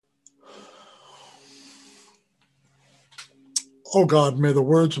O God, may the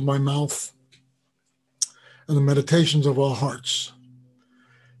words of my mouth and the meditations of our hearts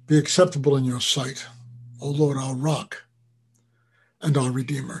be acceptable in your sight, O Lord, our rock and our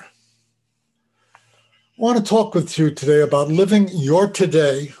Redeemer. I want to talk with you today about living your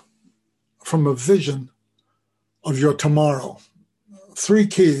today from a vision of your tomorrow. 3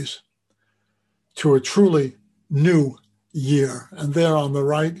 keys to a truly new year. And there on the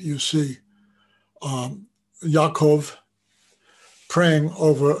right, you see Yaakov praying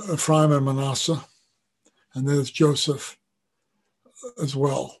over Ephraim and Manasseh. And there's Joseph as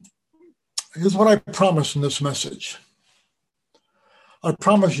well. Here's what I promise in this message. I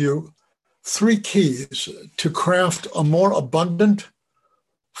promise you 3 keys to craft a more abundant,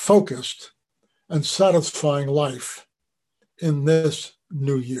 focused, and satisfying life in this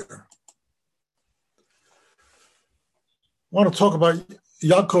new year. I want to talk about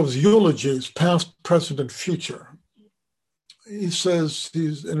Yaakov's eulogies, past, present, and future. He says,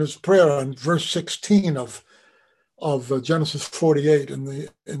 he's in his prayer in verse 16 of Genesis 48 in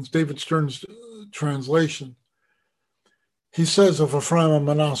David Stern's translation. He says of Ephraim and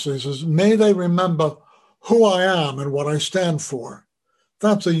Manasseh, he says, may they remember who I am and what I stand for.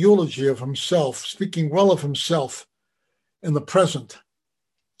 That's a eulogy of himself, speaking well of himself in the present.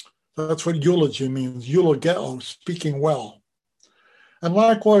 That's what eulogy means, eulogeo, speaking well. And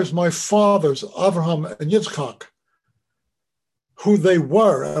likewise, my fathers, Abraham and Yitzchak, who they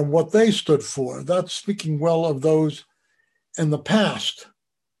were and what they stood for. That's speaking well of those in the past.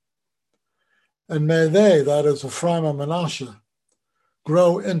 And may they, that is Ephraim and Manasseh,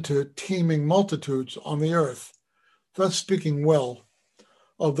 grow into teeming multitudes on the earth. That's speaking well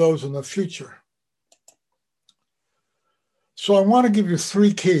of those in the future. So I want to give you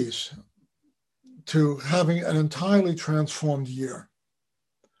 3 keys to having an entirely transformed year.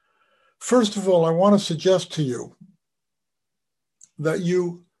 First of all, I want to suggest to you that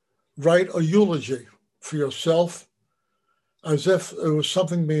you write a eulogy for yourself as if it was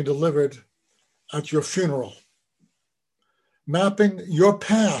something being delivered at your funeral, mapping your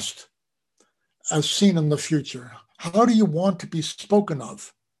past as seen in the future. How do you want to be spoken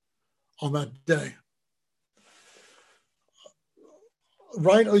of on that day?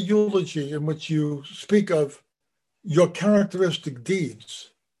 Write a eulogy in which you speak of your characteristic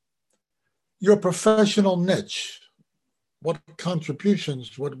deeds, your professional niche. What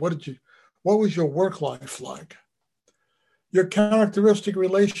contributions, what was your work life like? Your characteristic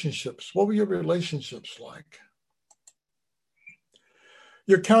relationships, what were your relationships like?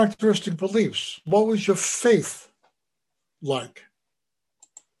 Your characteristic beliefs, what was your faith like?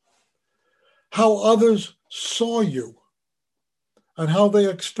 How others saw you and how they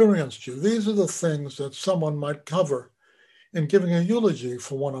experienced you. These are the things that someone might cover in giving a eulogy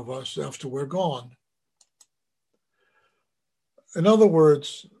for one of us after we're gone. In other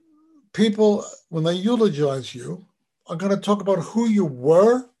words, people, when they eulogize you, are going to talk about who you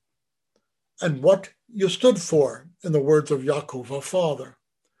were and what you stood for, in the words of Yaakov, our father.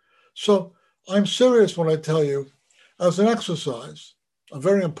 So I'm serious when I tell you, as an exercise, a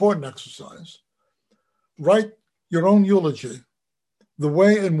very important exercise, write your own eulogy, the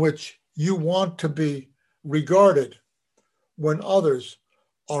way in which you want to be regarded when others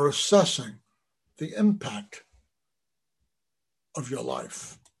are assessing the impact of your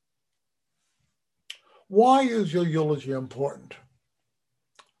life. Why is your eulogy important?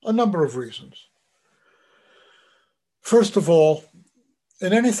 A number of reasons. First of all,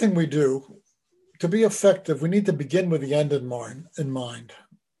 in anything we do, to be effective, we need to begin with the end in mind.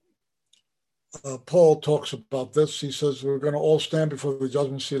 Paul talks about this. He says, we're going to all stand before the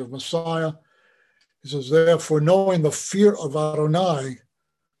judgment seat of Messiah. He says, therefore, knowing the fear of Adonai,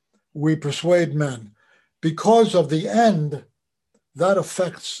 we persuade men. Because of the end, that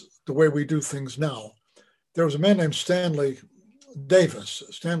affects the way we do things now. There was a man named Stanley Davis,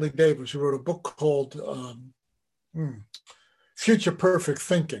 who wrote a book called Future Perfect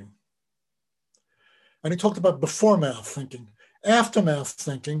Thinking. And he talked about before math thinking. Aftermath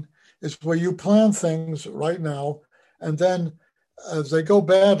thinking is where you plan things right now, and then as they go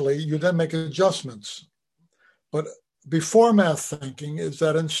badly, you then make adjustments. But before math thinking is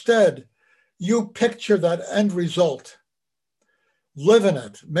that instead you picture that end result, live in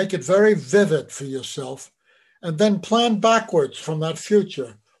it, make it very vivid for yourself, and then plan backwards from that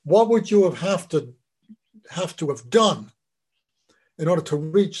future. What would you have to have done in order to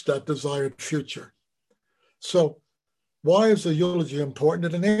reach that desired future? So why is the eulogy important?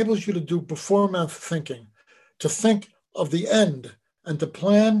 It enables you to do before math thinking, to think of the end and to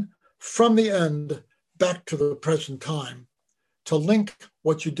plan from the end back to the present time, to link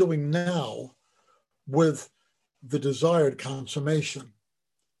what you're doing now with the desired consummation.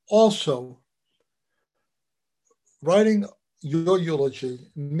 Also, writing your eulogy,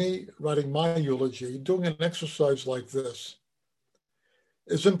 me writing my eulogy, doing an exercise like this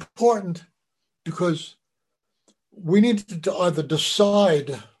is important because we need to either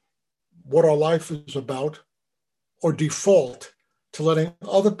decide what our life is about or default to letting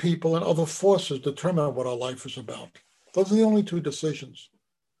other people and other forces determine what our life is about. Those are the only two decisions,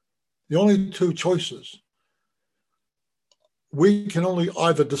 the only two choices. We can only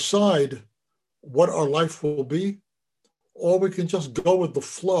either decide what our life will be, or we can just go with the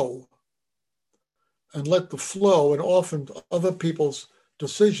flow and let the flow and often other people's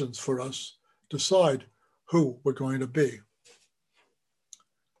decisions for us decide who we're going to be.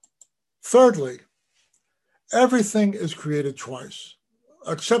 Thirdly, everything is created twice,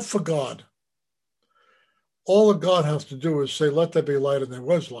 except for God. All that God has to do is say, let there be light, and there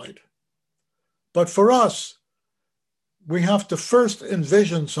was light. But for us, we have to first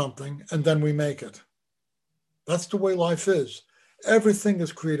envision something, and then we make it. That's the way life is. Everything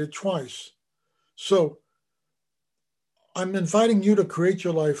is created twice. So I'm inviting you to create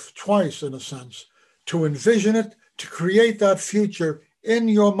your life twice, in a sense, to envision it, to create that future in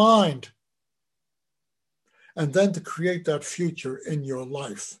your mind, and then to create that future in your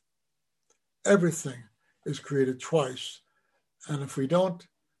life. Everything is created twice. And if we don't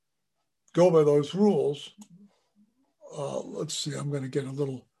go by those rules, let's see, I'm going to get a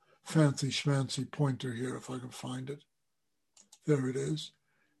little fancy schmancy pointer here if I can find it. There it is.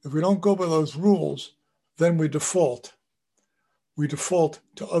 If we don't go by those rules, then we default. We default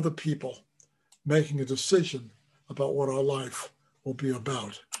to other people making a decision about what our life will be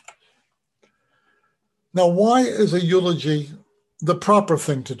about. Now, why is a eulogy the proper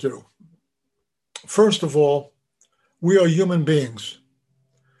thing to do? First of all, we are human beings.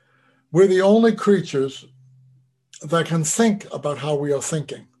 We're the only creatures that can think about how we are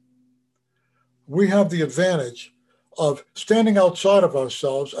thinking. We have the advantage of standing outside of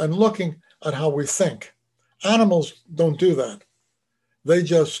ourselves and looking at how we think. Animals don't do that. They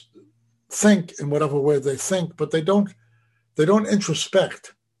just think in whatever way they think, but they don't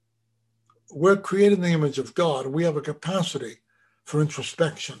introspect. We're created in the image of God. We have a capacity for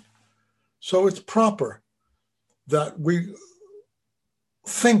introspection. So it's proper that we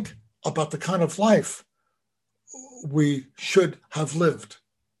think about the kind of life we should have lived,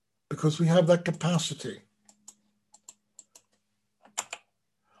 because we have that capacity.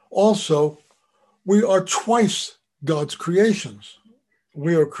 Also, we are twice God's creations.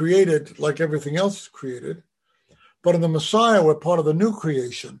 We are created like everything else is created, but in the Messiah, we're part of the new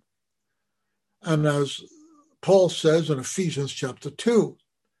creation. And as Paul says in Ephesians chapter 2,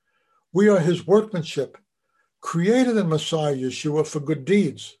 we are his workmanship, created in Messiah Yeshua for good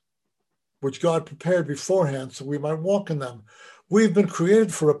deeds, which God prepared beforehand so we might walk in them. We've been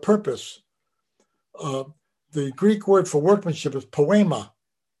created for a purpose. The Greek word for workmanship is poema.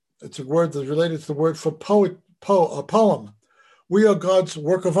 It's a word that's related to the word for poem. We are God's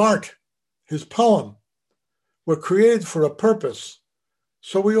work of art, his poem. We're created for a purpose.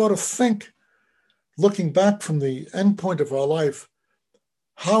 So we ought to think, looking back from the end point of our life,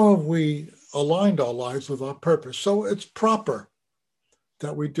 how have we aligned our lives with our purpose? So it's proper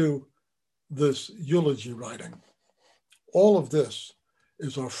that we do this eulogy writing. All of this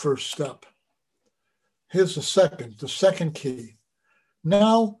is our first step. Here's the second key.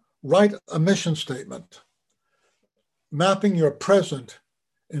 Now write a mission statement, mapping your present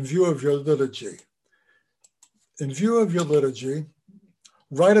in view of your liturgy. In view of your liturgy,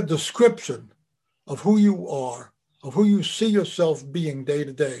 write a description of who you are, of who you see yourself being day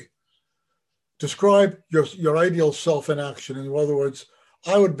to day. Describe your ideal self in action. In other words,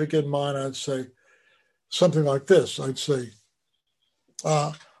 I would begin mine, I'd say something like this. I'd say,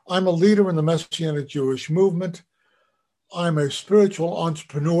 I'm a leader in the Messianic Jewish movement. I'm a spiritual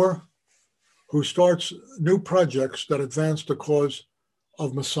entrepreneur who starts new projects that advance the cause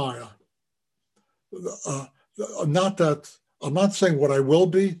of Messiah. I'm not saying what I will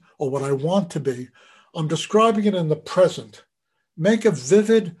be or what I want to be. I'm describing it in the present. Make a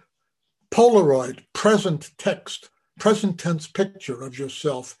vivid Polaroid present tense picture of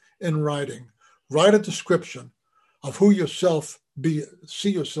yourself in writing. Write a description of who see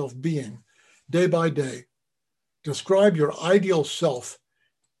yourself being day by day. Describe your ideal self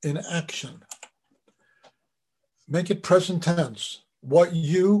in action. Make it present tense. What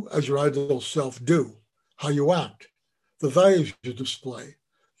you, as your ideal self, do, how you act, the values you display,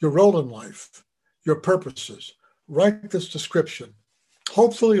 your role in life, your purposes. Write this description.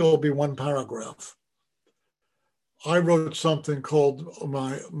 Hopefully it will be one paragraph. I wrote something called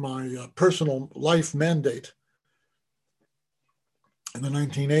my personal life mandate, in the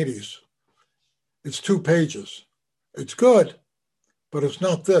 1980s. It's 2 pages. It's good, but it's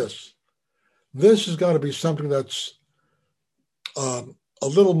not this. This has got to be something that's a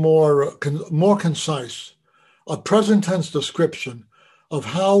little more concise, a present tense description of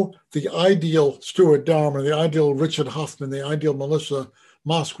how the ideal Stuart Dahmer, the ideal Richard Hoffman, the ideal Melissa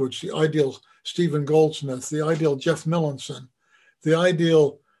Moskowitz, the ideal Stephen Goldsmith, the ideal Jeff Millinson, the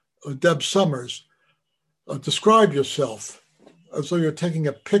ideal Deb Summers, describe yourself as though you're taking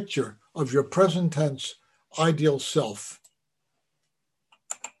a picture of your present tense ideal self.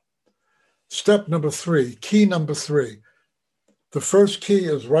 Step number 3, key number 3. The first key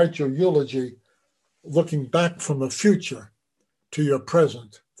is write your eulogy looking back from the future to your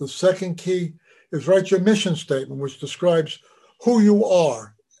present. The second key is write your mission statement, which describes who you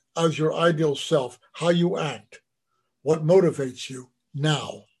are as your ideal self, how you act, what motivates you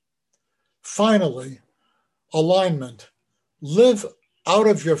now. Finally, alignment. Live out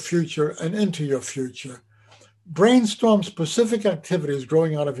of your future and into your future. Brainstorm specific activities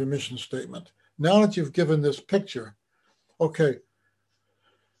growing out of your mission statement. Now that you've given this picture, okay,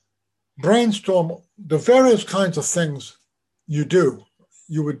 brainstorm the various kinds of things you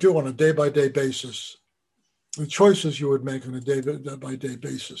would do on a day-by-day basis, the choices you would make on a day-by-day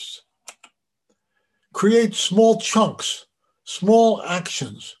basis. Create small chunks, small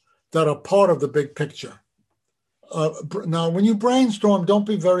actions that are part of the big picture. Now, when you brainstorm, don't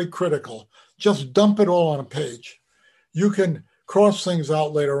be very critical. Just dump it all on a page. You can cross things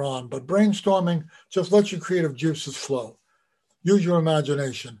out later on, but brainstorming, just let your creative juices flow. Use your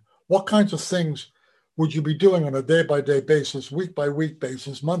imagination. What kinds of things would you be doing on a day-by-day basis, week-by-week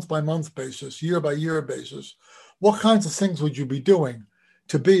basis, month-by-month basis, year-by-year basis? What kinds of things would you be doing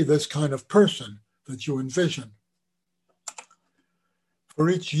to be this kind of person that you envision? For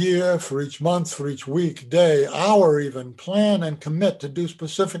each year, for each month, for each week, day, hour even, plan and commit to do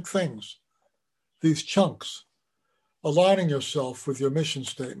specific things. These chunks, aligning yourself with your mission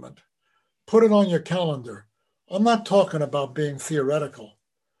statement. Put it on your calendar. I'm not talking about being theoretical.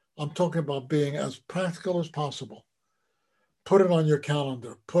 I'm talking about being as practical as possible. Put it on your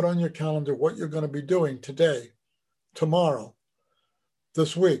calendar. Put on your calendar what you're going to be doing today, tomorrow,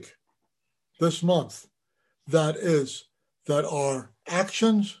 this week, this month. That are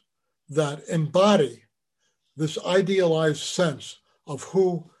actions that embody this idealized sense of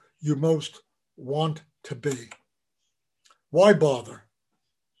who you most want to be. Why bother?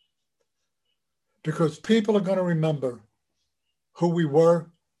 Because people are going to remember who we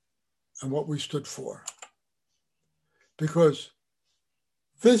were and what we stood for. Because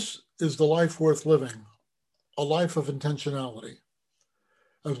this is the life worth living, a life of intentionality.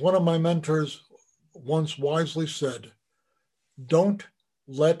 As one of my mentors once wisely said, don't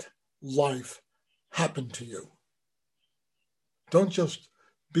let life happen to you. Don't just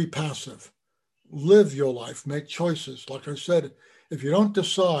be passive. Live your life, make choices. Like I said, if you don't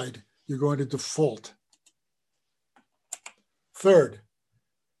decide, you're going to default. Third,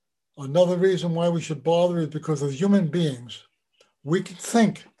 another reason why we should bother is because as human beings, we can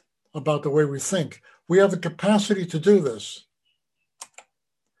think about the way we think. We have the capacity to do this.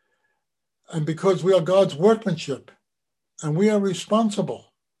 And because we are God's workmanship, and we are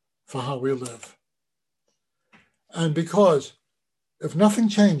responsible for how we live. And because if nothing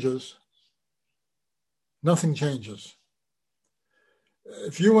changes, nothing changes.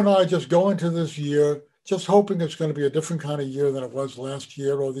 If you and I just go into this year just hoping it's going to be a different kind of year than it was last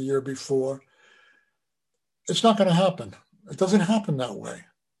year or the year before, it's not going to happen. It doesn't happen that way.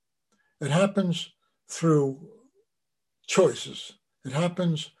 It happens through choices. It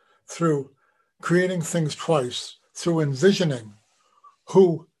happens through creating things twice, through envisioning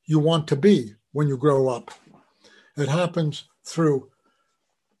who you want to be when you grow up. It happens through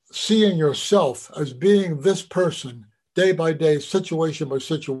seeing yourself as being this person day by day, situation by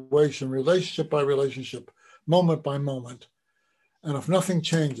situation, relationship by relationship, moment by moment. And if nothing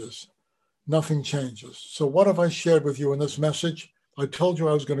changes, nothing changes. So what have I shared with you in this message? I told you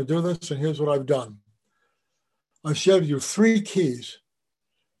I was going to do this, and here's what I've done. I've shared with you 3 keys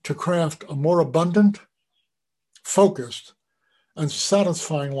to craft a more abundant, focused, and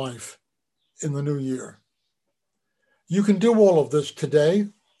satisfying life in the new year. You can do all of this today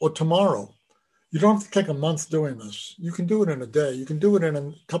or tomorrow. You don't have to take a month doing this. You can do it in a day. You can do it in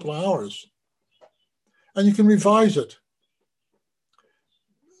a couple of hours. And you can revise it.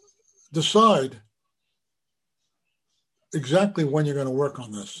 Decide exactly when you're going to work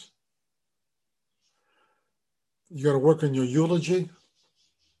on this. You got to work on your eulogy,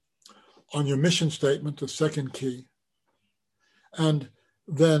 on your mission statement, the second key, and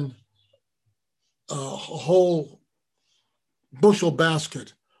then a whole bushel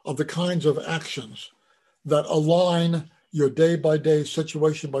basket of the kinds of actions that align your day-by-day,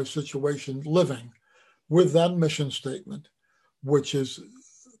 situation-by-situation living with that mission statement, which is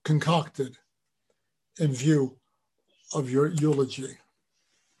concocted in view of your eulogy.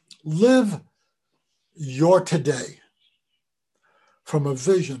 Live your today from a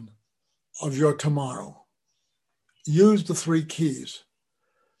vision of your tomorrow. Use the 3 keys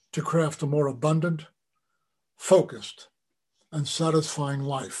to craft a more abundant, focused, and satisfying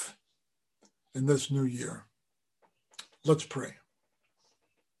life in this new year. Let's pray.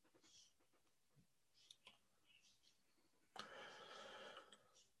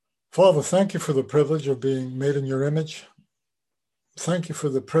 Father, thank you for the privilege of being made in your image. Thank you for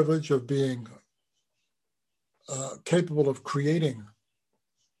the privilege of being capable of creating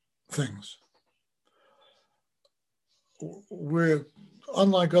things. We're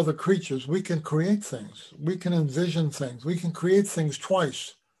unlike other creatures. We can create things. We can envision things. We can create things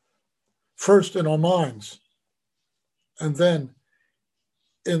twice. First in our minds, and then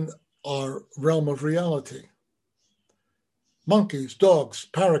in our realm of reality. Monkeys, dogs,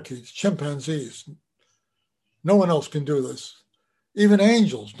 parakeets, chimpanzees. No one else can do this. Even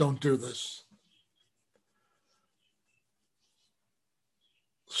angels don't do this.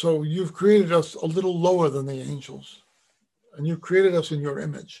 So you've created us a little lower than the angels, and you've created us in your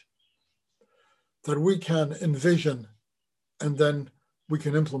image, that we can envision and then we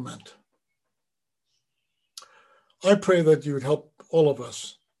can implement. I pray that you would help all of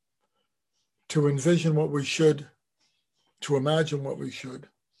us to envision what we should, to imagine what we should,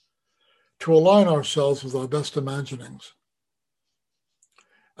 to align ourselves with our best imaginings.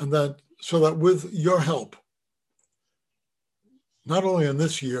 And that so that with your help, not only in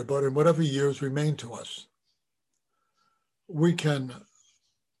this year, but in whatever years remain to us, we can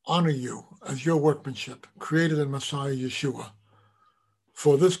honor you as your workmanship created in Messiah Yeshua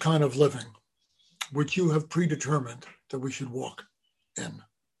for this kind of living, which you have predetermined that we should walk in.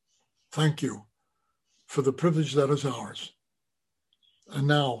 Thank you for the privilege that is ours. And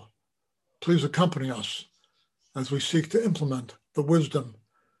now, please accompany us as we seek to implement the wisdom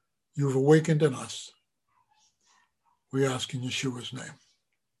you've awakened in us. We ask in Yeshua's name.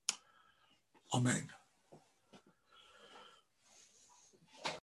 Amen.